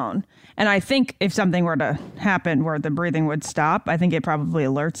your phone. And I think if something were to happen where the breathing would stop, I think it probably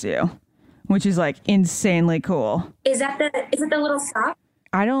alerts you, which is like insanely cool. Is it the little stop?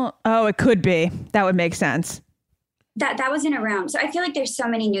 It could be. That would make sense. That wasn't around. So I feel like there's so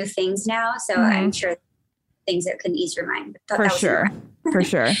many new things now. So I'm sure things that could ease your mind. For sure. For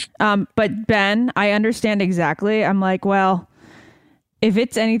sure. But Ben, I understand exactly. I'm like, well, if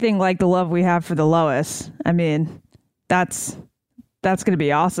it's anything like the love we have for the Lois, I mean, that's going to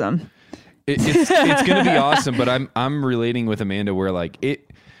be awesome. It's going to be awesome. But I'm relating with Amanda where like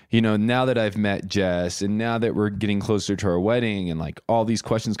now that I've met Jess and now that we're getting closer to our wedding and like all these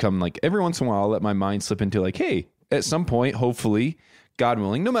questions come, like every once in a while, I'll let my mind slip into like, hey, at some point, hopefully, God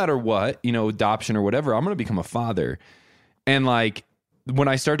willing, no matter what, adoption or whatever, I'm going to become a father. And like, when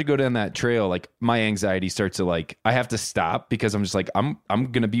I start to go down that trail, like my anxiety starts to like, I have to stop because I'm just like, I'm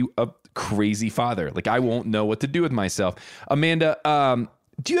going to be a crazy father. Like I won't know what to do with myself. Amanda,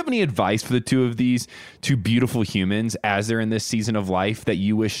 do you have any advice for the two beautiful humans as they're in this season of life that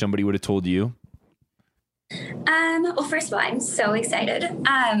you wish somebody would have told you? Well, first of all, I'm so excited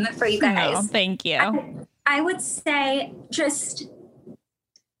for you guys. Oh, thank you. I would say just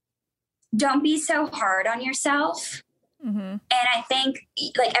don't be so hard on yourself. Mm-hmm. And I think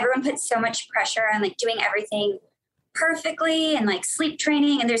like everyone puts so much pressure on like doing everything perfectly and like sleep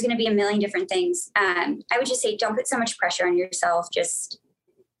training, and there's going to be a million different things. I would just say don't put so much pressure on yourself. Just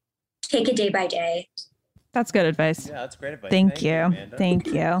take it day by day. That's good advice. Yeah, that's great advice. Thank you. Thank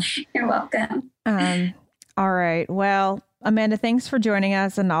you. You're welcome. All right. Well, Amanda, thanks for joining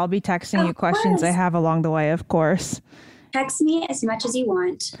us, and I'll be texting you questions I have along the way, of course. Text me as much as you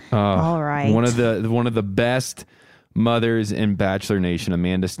want. All right. One of the best mothers in Bachelor Nation,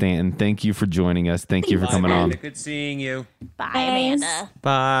 Amanda Stanton. Thank you for joining us. Thank you for coming on. Good seeing you. Bye, Amanda.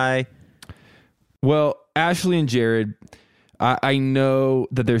 Bye. Well, Ashley and Jared, I know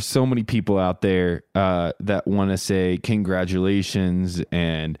that there's so many people out there that want to say congratulations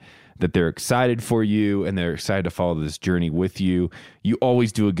and that they're excited for you and they're excited to follow this journey with you. You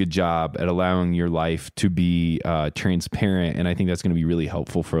always do a good job at allowing your life to be transparent, and I think that's going to be really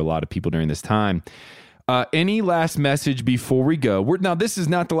helpful for a lot of people during this time. Any last message before we go? Now, this is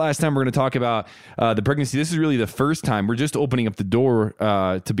not the last time we're going to talk about the pregnancy. This is really the first time. We're just opening up the door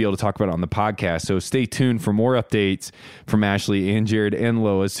to be able to talk about it on the podcast. So stay tuned for more updates from Ashley and Jared and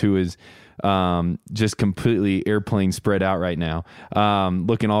Lois, who is just completely airplane spread out right now,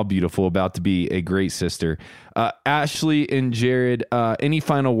 looking all beautiful, about to be a great sister. Ashley and Jared, any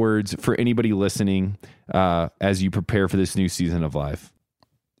final words for anybody listening as you prepare for this new season of life?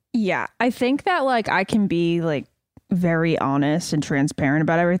 Yeah, I think that like I can be like very honest and transparent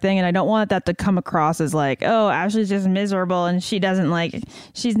about everything, and I don't want that to come across as like, oh, Ashley's just miserable and she's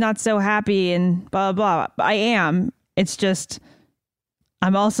not so happy and blah blah blah. I am. It's just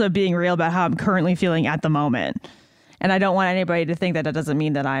I'm also being real about how I'm currently feeling at the moment, and I don't want anybody to think that doesn't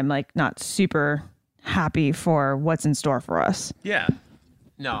mean that I'm like not super happy for what's in store for us. Yeah.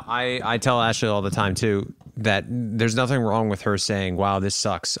 No, I tell Ashley all the time too that there's nothing wrong with her saying, wow, this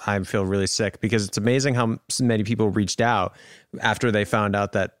sucks. I feel really sick, because it's amazing how many people reached out after they found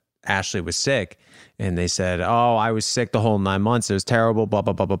out that Ashley was sick and they said, oh, I was sick the whole 9 months. It was terrible, blah,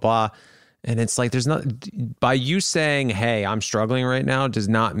 blah, blah, blah, blah. And it's like, there's not, by you saying, hey, I'm struggling right now does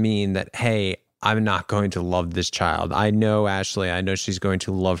not mean that, hey, I'm not going to love this child. I know Ashley. I know she's going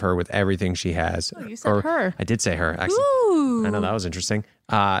to love her with everything she has. Oh, you said her. I did say her, actually. Ooh. I know, that was interesting.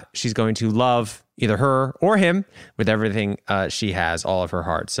 She's going to love either her or him with everything she has, all of her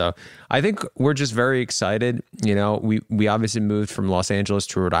heart. So I think we're just very excited. You know, we obviously moved from Los Angeles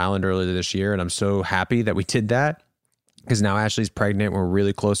to Rhode Island earlier this year, and I'm so happy that we did that, because now Ashley's pregnant. We're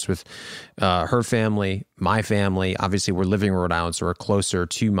really close with her family, my family. Obviously, we're living in Rhode Island, so we're closer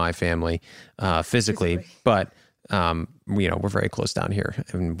to my family physically. But we're very close down here,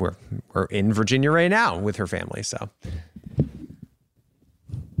 and we're in Virginia right now with her family. So,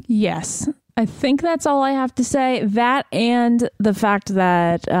 yes, I think that's all I have to say. That and the fact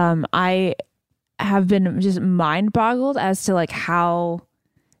that I have been just mind boggled as to like how.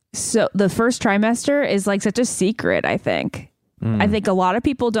 So the first trimester is like such a secret, I think. I think a lot of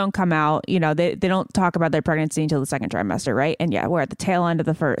people don't come out, they don't talk about their pregnancy until the second trimester, right? And yeah, we're at the tail end of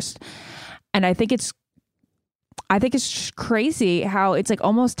the first. And I think it's crazy how it's like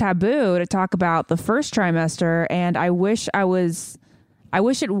almost taboo to talk about the first trimester. And I wish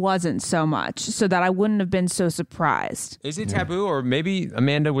it wasn't so much, so that I wouldn't have been so surprised. Is it taboo? Or maybe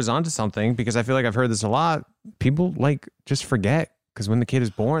Amanda was onto something, because I feel like I've heard this a lot. People like just forget Because when the kid is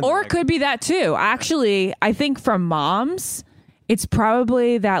born, or it could be that too. Actually, I think from moms, it's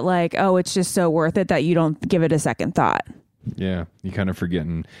probably that like, oh, it's just so worth it that you don't give it a second thought. Yeah, you kind of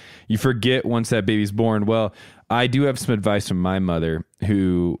you forget once that baby's born. Well, I do have some advice from my mother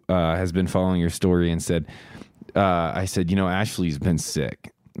who has been following your story and said, I said, Ashley's been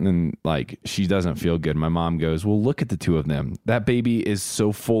sick and like she doesn't feel good. My mom goes, well, look at the two of them. That baby is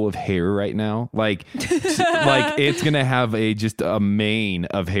so full of hair right now. Like it's going to have just a mane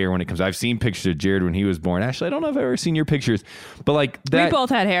of hair when it comes. I've seen pictures of Jared when he was born. Ashley, I don't know if I've ever seen your pictures, but like that. We both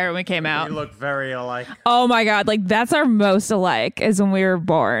had hair when we came out. We look very alike. Oh my God. Like that's our most alike is when we were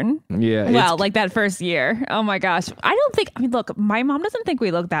born. Yeah. Well, like that first year. Oh my gosh. Look, my mom doesn't think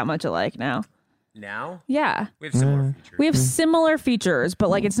we look that much alike now. Now? Yeah. We have similar features. We have similar features, but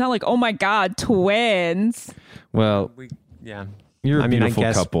like it's not like, oh my God, twins. Well, yeah. You're a beautiful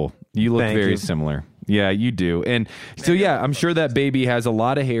couple. You look very similar. Yeah, you do. And so, yeah, I'm sure that baby has a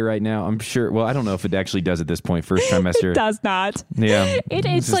lot of hair right now. I'm sure. Well, I don't know if it actually does at this point, first trimester. It does not. Yeah.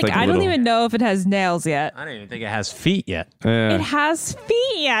 It's like I don't even know if it has nails yet. I don't even think it has feet yet. It has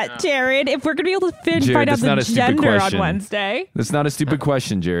feet yet, Jared. If we're going to be able to find out the gender on Wednesday. That's not a stupid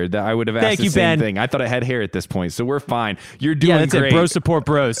question, Jared. That I would have asked the same thing. I thought it had hair at this point, so we're fine. You're doing that's great. It. Bros support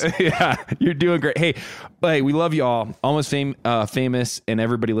bros. Yeah, you're doing great. Hey, we love you all. Almost famous, and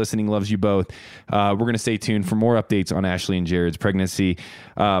everybody listening loves you both. We're going to stay tuned for more updates on Ashley and Jared's pregnancy.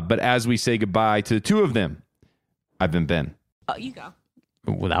 But as we say goodbye to the two of them, I've been Ben. Oh, you go.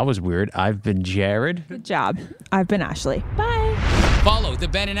 Well, that was weird. I've been Jared. Good job. I've been Ashley. Bye. Follow the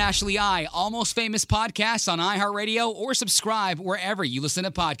Ben and Ashley I Almost Famous podcast on iHeartRadio or subscribe wherever you listen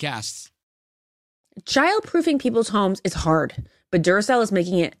to podcasts. Childproofing people's homes is hard, but Duracell is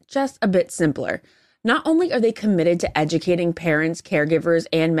making it just a bit simpler. Not only are they committed to educating parents, caregivers,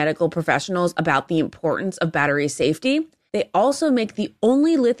 and medical professionals about the importance of battery safety, they also make the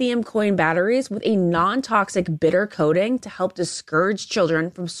only lithium coin batteries with a non-toxic bitter coating to help discourage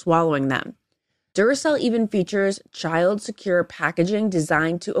children from swallowing them. Duracell even features child-secure packaging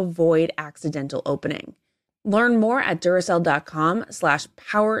designed to avoid accidental opening. Learn more at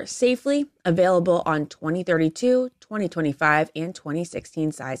Duracell.com/powersafely, available on 2032, 2025, and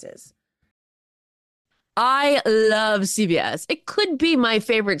 2016 sizes. I love CVS. It could be my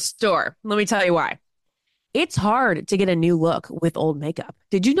favorite store. Let me tell you why. It's hard to get a new look with old makeup.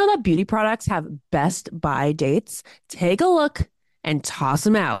 Did you know that beauty products have best buy dates? Take a look and toss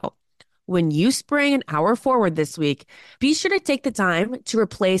them out. When you spring an hour forward this week, be sure to take the time to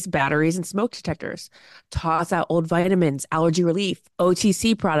replace batteries and smoke detectors. Toss out old vitamins, allergy relief,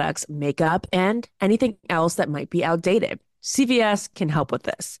 OTC products, makeup, and anything else that might be outdated. CVS can help with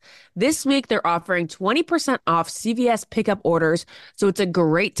this. This week, they're offering 20% off CVS pickup orders, so it's a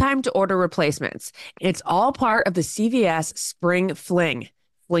great time to order replacements. It's all part of the CVS Spring Fling.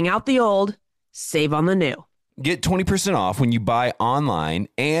 Fling out the old, save on the new. Get 20% off when you buy online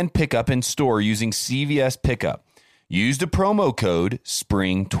and pick up in store using CVS Pickup. Use the promo code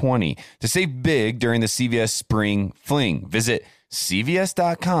SPRING20 to save big during the CVS Spring Fling. Visit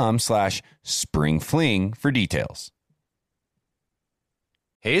cvs.com/springfling for details.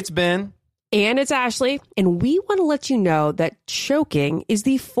 Hey, it's Ben. And it's Ashley. And we want to let you know that choking is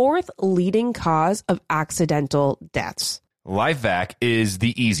the 4th leading cause of accidental deaths. LifeVac is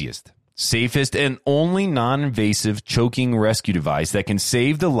the easiest, safest, and only non-invasive choking rescue device that can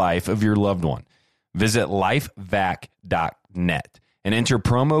save the life of your loved one. Visit lifevac.net and enter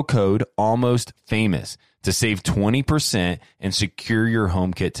promo code ALMOSTFAMOUS to save 20% and secure your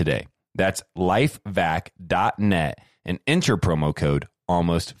home kit today. That's lifevac.net and enter promo code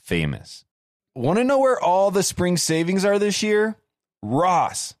Almost Famous. Want to know where all the spring savings are this year?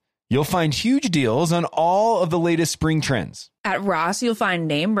 Ross. You'll find huge deals on all of the latest spring trends. At Ross, you'll find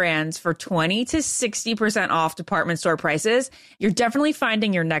name brands for 20 to 60% off department store prices. You're definitely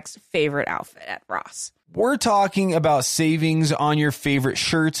finding your next favorite outfit at Ross. We're talking about savings on your favorite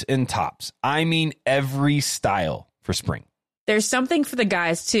shirts and tops. I mean, every style for spring. There's something for the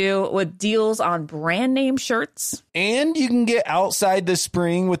guys, too, with deals on brand name shirts. And you can get outside this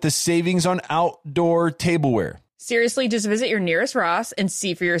spring with the savings on outdoor tableware. Seriously, just visit your nearest Ross and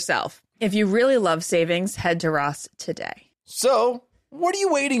see for yourself. If you really love savings, head to Ross today. So, what are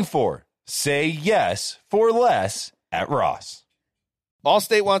you waiting for? Say yes for less at Ross.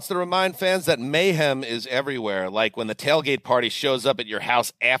 Allstate wants to remind fans that mayhem is everywhere, like when the tailgate party shows up at your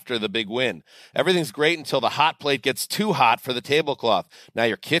house after the big win. Everything's great until the hot plate gets too hot for the tablecloth. Now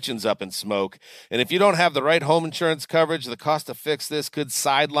your kitchen's up in smoke. And if you don't have the right home insurance coverage, the cost to fix this could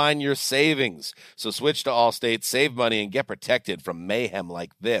sideline your savings. So switch to Allstate, save money, and get protected from mayhem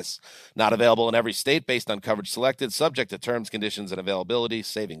like this. Not available in every state based on coverage selected, subject to terms, conditions, and availability.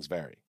 Savings vary.